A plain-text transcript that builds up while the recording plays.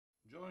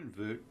join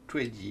the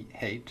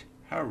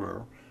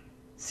 28-hour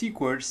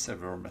SQL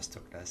Server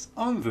Masterclass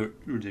on the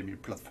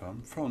Udemy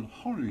platform for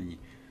only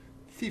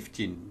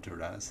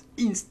 $15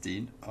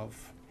 instead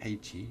of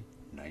 $89.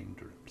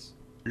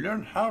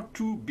 Learn how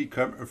to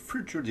become a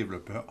future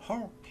developer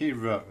or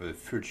either a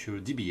future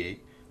DBA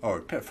or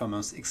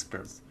performance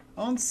expert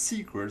on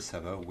SQL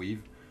Server with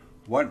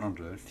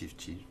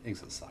 150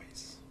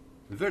 exercises.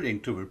 The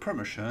link to the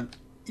promotion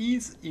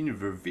is in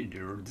the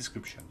video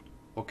description.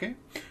 Okay?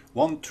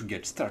 Want to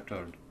get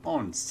started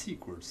on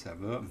SQL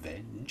Server?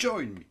 Then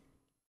join me.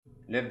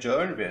 Left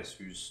join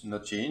versus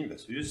not in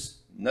versus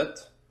not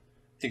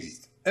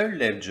exist. A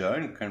left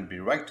join can be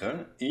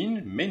written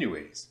in many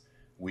ways,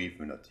 with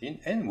not in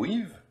and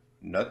with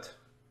not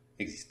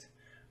exist.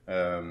 We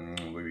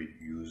will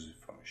use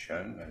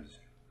function as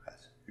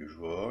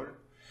usual,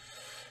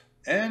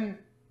 and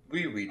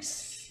we will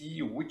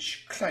see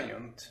which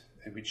customer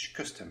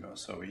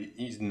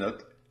is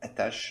not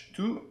attached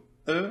to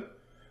an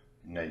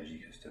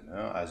ID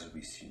customer, as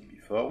we've seen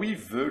before,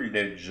 with the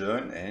left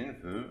join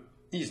and the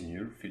is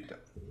null filter.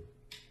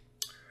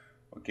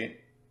 Okay,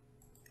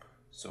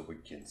 so we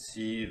can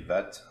see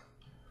that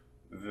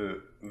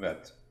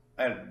Albert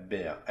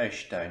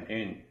Einstein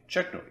and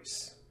Chuck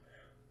Norris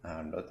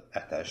are not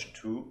attached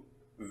to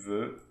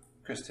the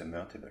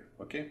customer table.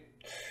 Okay,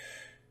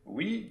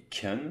 we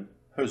can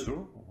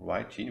also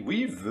write in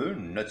with the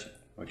not in.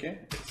 Okay,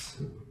 let's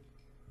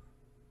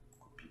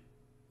copy.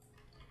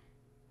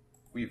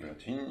 With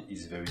not in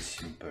is very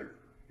simple.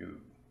 You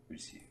will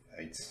see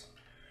it's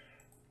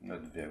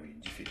not very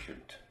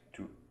difficult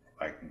to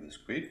write the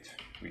script.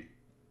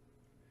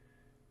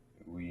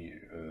 We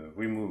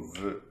remove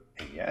the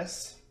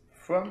alias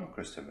from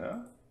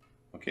customer,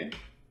 okay,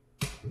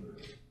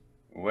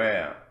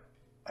 where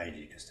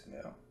ID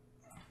customer,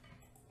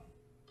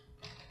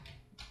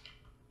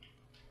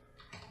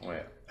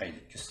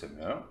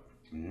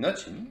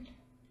 not in,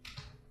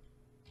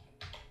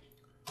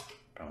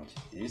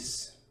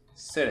 parenthesis,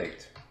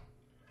 select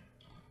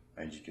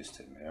ID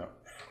customer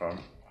from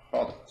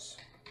orders.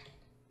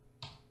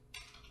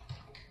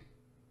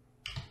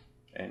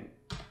 And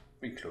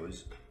we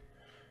close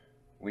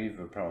with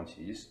the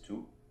parentheses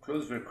to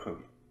close the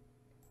query.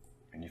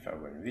 And if I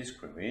run this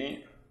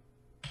query,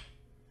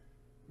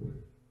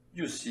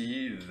 you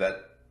see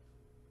that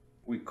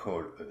we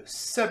call a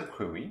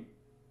subquery,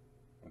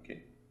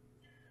 okay,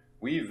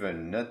 with a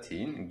not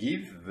in,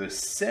 give the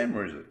same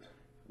result.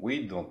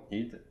 We don't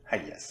need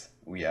alias.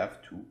 We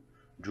have to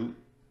do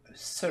a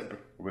sub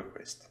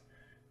request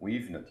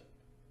with not in,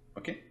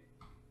 okay?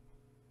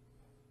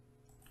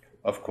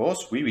 Of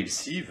course, we will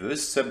see the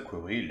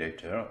subquery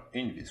later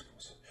in this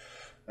course.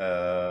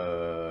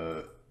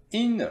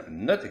 In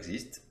not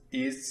exist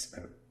is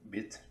a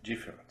bit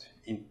different.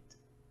 In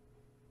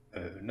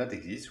not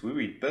exist, we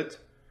will put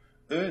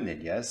an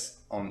alias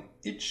on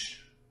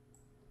each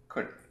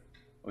column.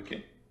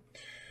 Okay,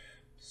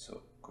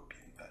 so copy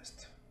and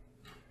paste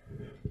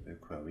the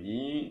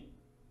query.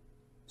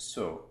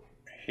 So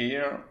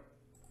here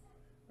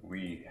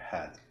we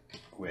had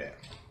where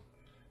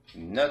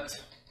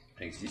not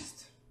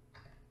exist.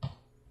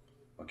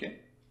 Okay,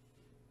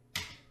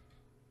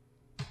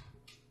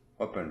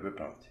 open the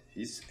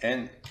parenthesis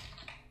and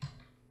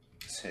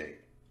say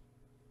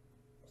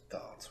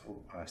start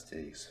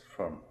asterisk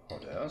from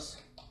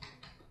orders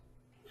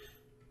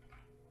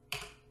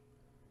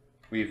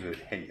with the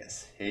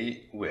alias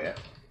a where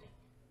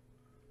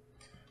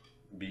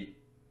b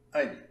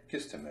ID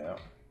customer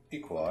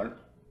equal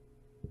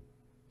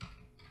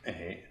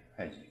a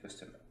ID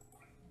customer.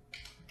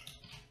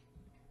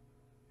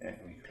 And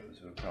we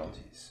close the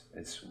parenthesis.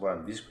 Let's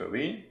run this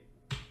query.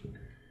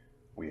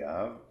 We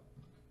have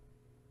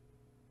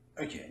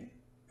again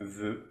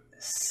the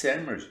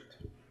same result.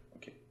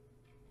 Okay.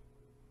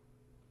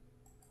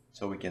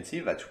 So we can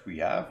see that we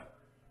have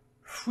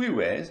three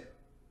ways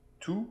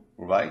to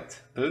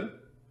write a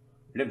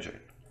left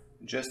join.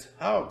 Just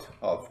out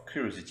of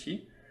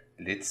curiosity,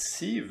 let's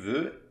see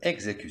the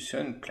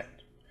execution plan.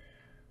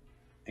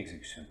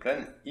 Execution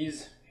plan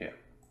is here.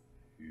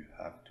 You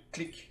have to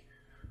click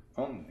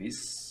on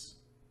this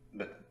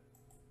button.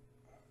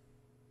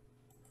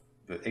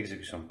 The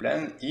execution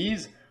plan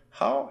is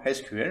how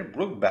SQL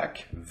brought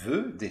back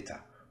the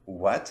data.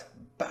 What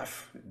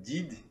path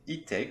did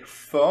it take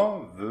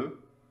for the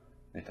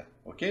data?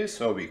 Okay,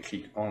 so we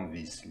click on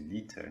this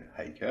little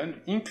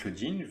icon,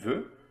 including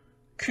the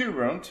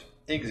current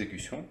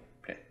execution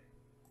plan.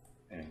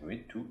 And I'm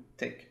going to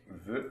take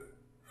the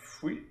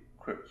three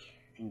query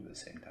in the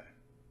same time.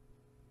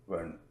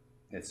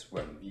 Let's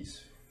run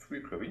this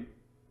three query.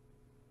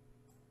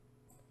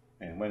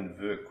 And when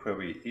the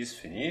query is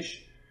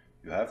finished,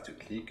 you have to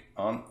click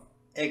on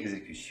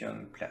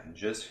execution plan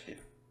just here.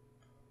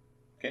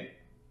 Okay?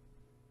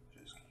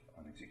 Just click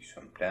on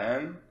execution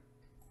plan.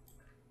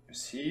 You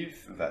see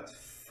that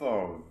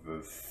for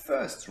the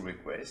first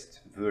request,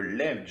 the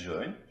left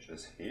join,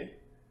 just here,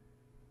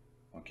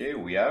 okay,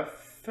 we have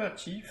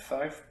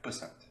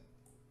 35%.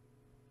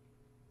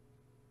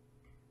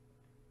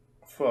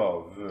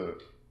 For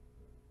the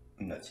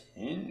not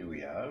in,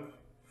 we have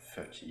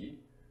 30%.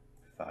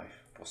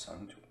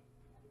 5% too.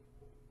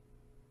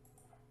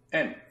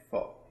 And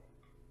for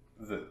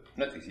the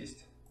not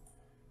exist,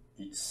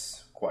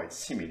 it's quite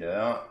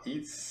similar,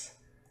 it's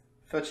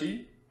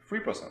 33%.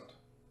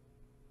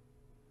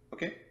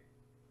 Okay?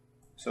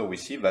 So we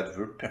see that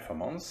the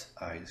performance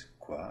is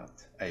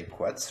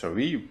quite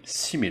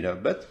similar,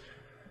 but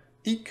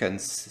in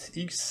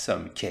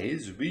some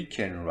case we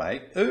can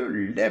write a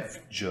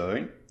left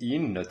join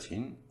in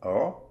nothing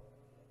or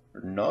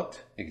not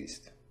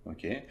exist.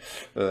 Okay.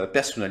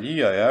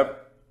 Personally, I have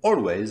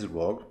always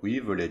worked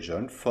with a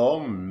legend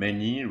for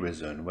many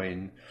reasons.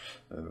 When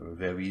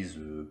there is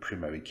a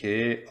primary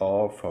key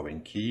or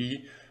foreign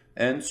key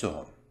and so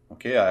on.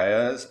 Okay,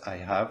 I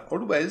have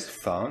always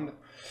found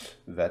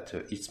that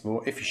it's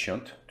more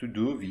efficient to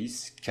do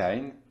this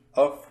kind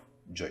of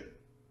join.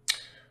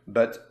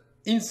 But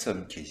in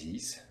some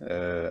cases,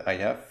 I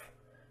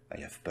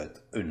have put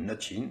a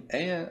nothing,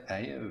 and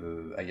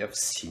I have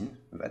seen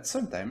that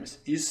sometimes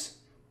is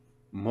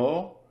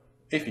more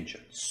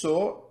efficient.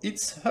 So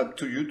it's up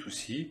to you to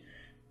see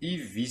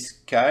if this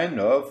kind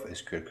of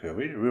SQL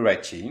query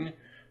rewriting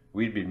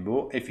will be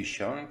more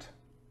efficient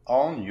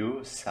on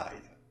your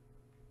side.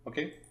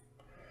 Okay?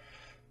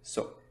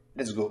 So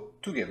let's go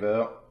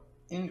together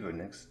in the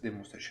next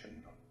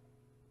demonstration.